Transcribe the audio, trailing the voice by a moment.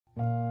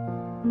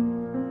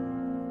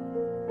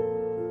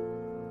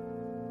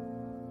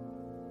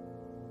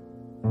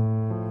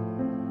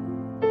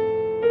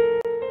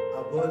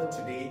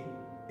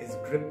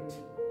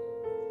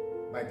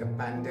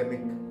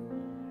pandemic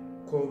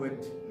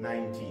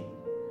COVID-19.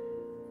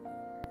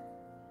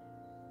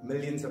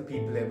 Millions of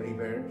people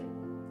everywhere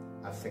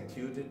are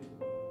secluded,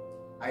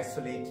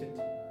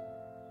 isolated,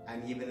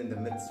 and even in the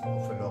midst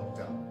of a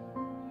lockdown.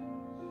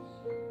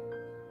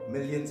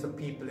 Millions of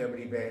people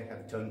everywhere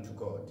have turned to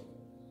God.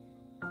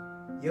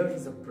 Here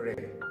is a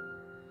prayer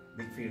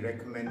which we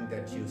recommend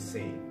that you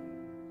say,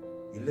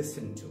 you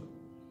listen to,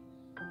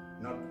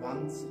 not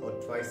once or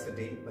twice a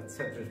day, but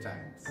several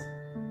times.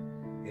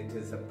 It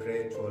is a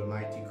prayer to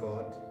Almighty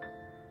God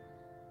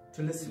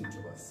to listen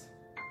to us,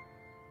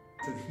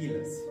 to heal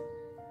us,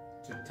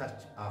 to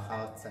touch our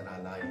hearts and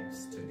our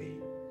lives today.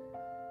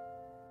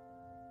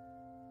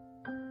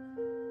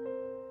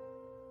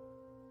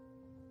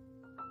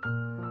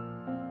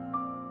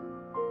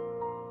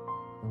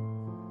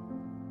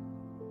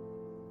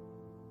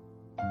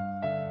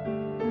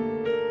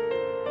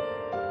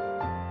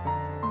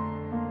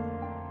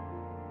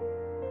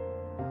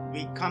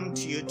 We come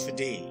to you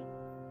today,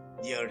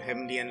 dear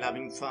Heavenly and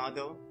loving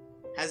Father,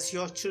 as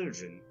your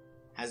children,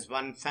 as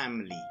one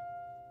family,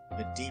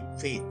 with deep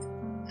faith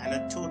and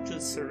a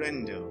total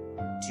surrender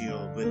to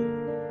your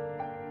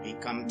will. We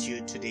come to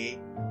you today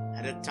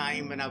at a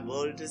time when our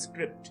world is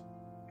gripped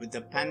with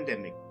the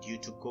pandemic due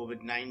to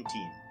COVID-19.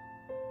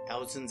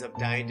 Thousands have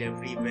died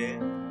everywhere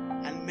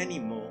and many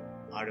more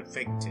are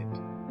affected.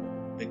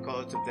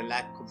 Because of the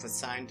lack of a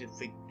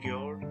scientific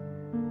cure,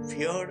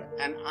 fear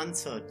and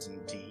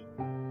uncertainty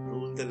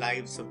rule the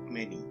lives of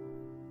many.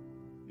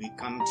 We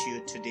come to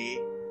you today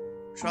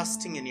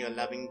trusting in your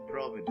loving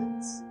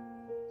providence,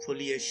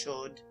 fully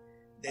assured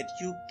that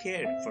you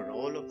cared for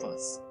all of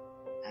us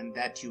and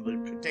that you will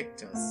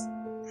protect us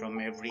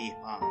from every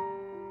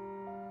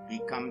harm. We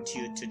come to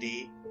you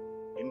today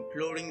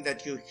imploring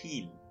that you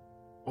heal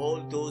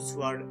all those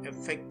who are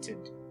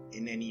affected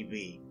in any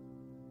way,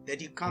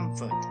 that you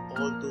comfort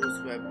all those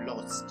who have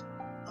lost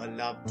a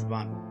loved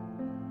one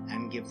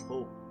and give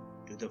hope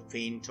to the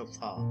faint of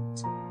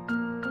heart.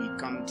 We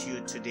come to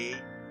you today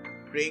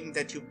praying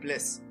that you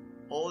bless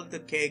all the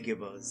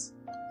caregivers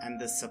and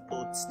the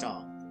support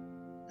staff,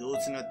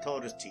 those in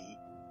authority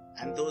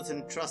and those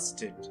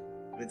entrusted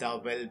with our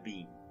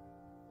well-being,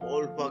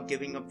 all who are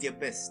giving up their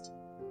best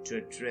to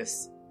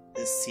address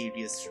this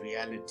serious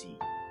reality.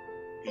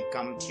 We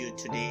come to you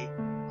today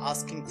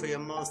asking for your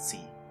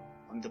mercy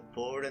on the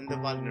poor and the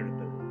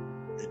vulnerable,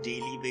 the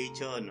daily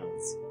wage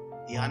earners,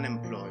 the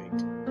unemployed,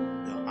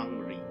 the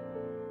hungry,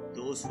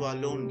 those who are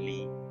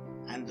lonely,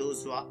 and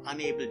those who are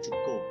unable to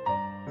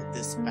cope with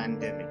this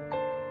pandemic.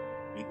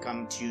 We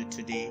come to you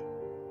today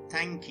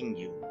thanking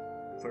you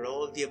for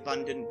all the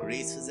abundant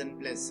graces and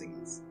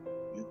blessings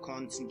you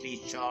constantly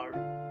shower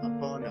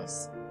upon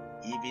us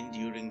even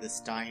during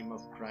this time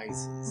of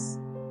crisis.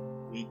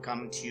 We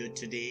come to you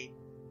today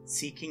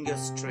seeking your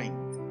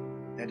strength,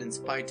 that in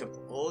spite of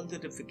all the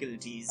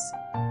difficulties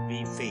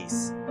we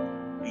face,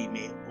 we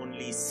may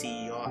only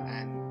see your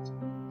hand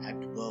at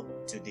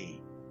work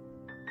today.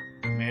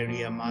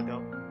 Mary, our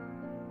Mother,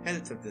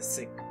 health of the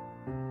sick,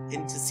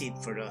 intercede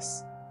for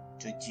us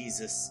to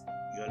Jesus,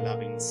 your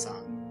loving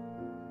Son.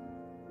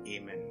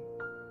 Amen.